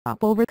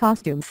Crop-over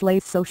costume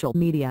slays social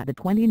media. The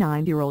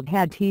 29-year-old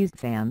had teased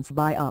fans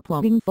by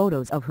uploading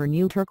photos of her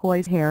new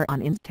turquoise hair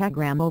on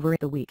Instagram over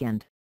the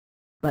weekend.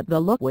 But the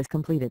look was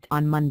completed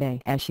on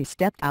Monday as she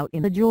stepped out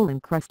in a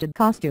jewel-encrusted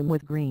costume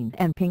with green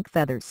and pink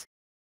feathers.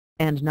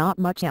 And not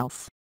much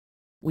else.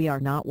 "We are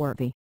not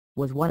worthy,"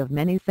 was one of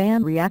many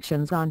fan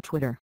reactions on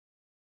Twitter.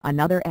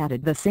 Another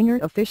added, "The singer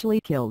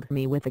officially killed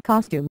me with the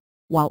costume,"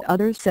 while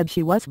others said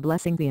she was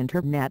blessing the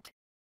internet.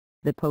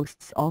 The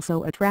posts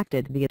also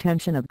attracted the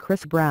attention of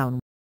Chris Brown,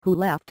 who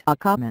left a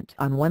comment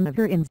on one of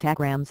her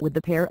Instagrams with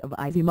the pair of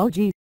eyes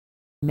emojis.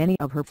 Many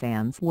of her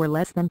fans were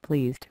less than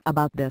pleased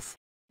about this,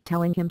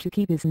 telling him to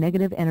keep his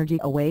negative energy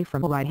away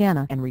from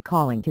Rihanna and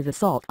recalling his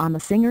assault on the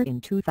singer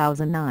in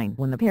 2009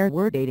 when the pair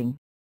were dating.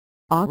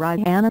 A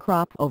Rihanna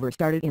crop-over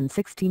started in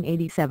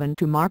 1687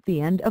 to mark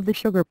the end of the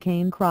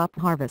sugarcane crop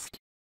harvest.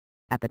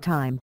 At the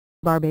time,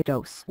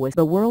 Barbados was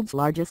the world's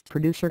largest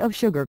producer of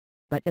sugar,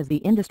 but as the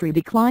industry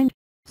declined,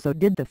 so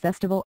did the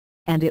festival,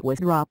 and it was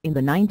dropped in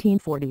the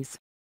 1940s.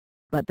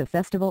 But the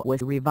festival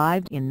was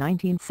revived in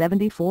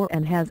 1974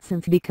 and has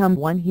since become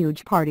one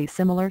huge party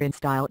similar in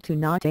style to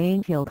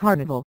Notting Hill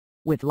Carnival,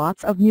 with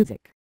lots of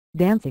music,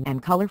 dancing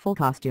and colorful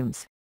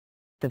costumes.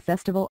 The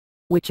festival,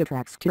 which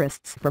attracts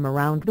tourists from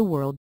around the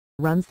world,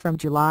 runs from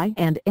July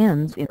and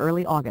ends in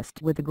early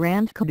August with the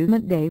Grand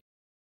Couronnement Day.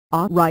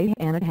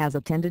 Rihanna has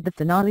attended the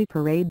finale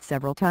parade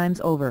several times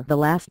over the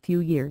last few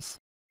years,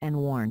 and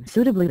worn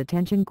suitably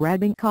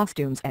attention-grabbing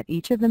costumes at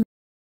each of them.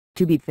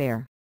 To be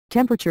fair,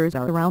 temperatures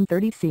are around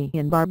 30 degrees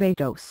in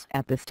Barbados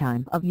at this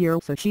time of year,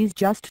 so she's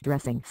just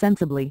dressing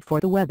sensibly for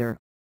the weather,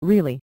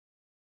 really.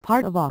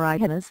 Part of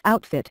Rihanna's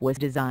outfit was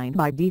designed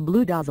by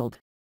Blue Dazzled,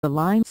 the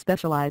line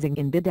specializing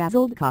in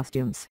bedazzled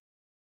costumes.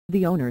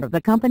 The owner of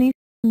the company,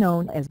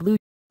 known as Blue,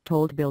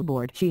 told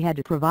Billboard she had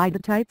to provide the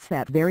tights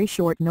at very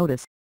short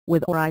notice,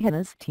 with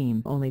Rihanna's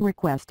team only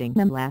requesting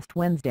them last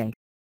Wednesday.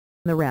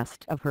 The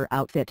rest of her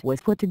outfit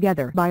was put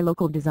together by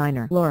local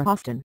designer Laura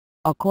Austin,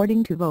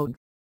 according to Vogue.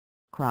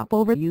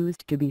 Crop-over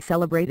used to be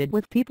celebrated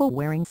with people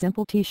wearing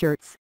simple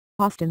t-shirts,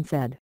 Austin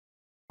said.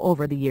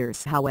 Over the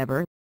years,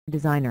 however,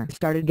 designers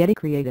started getting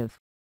creative.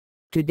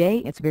 "Today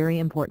it's very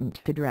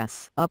important to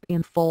dress up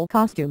in full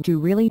costume to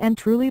really and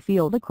truly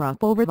feel the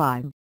crop-over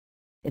vibe.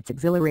 It's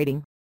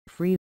exhilarating,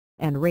 free,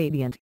 and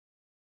radiant,"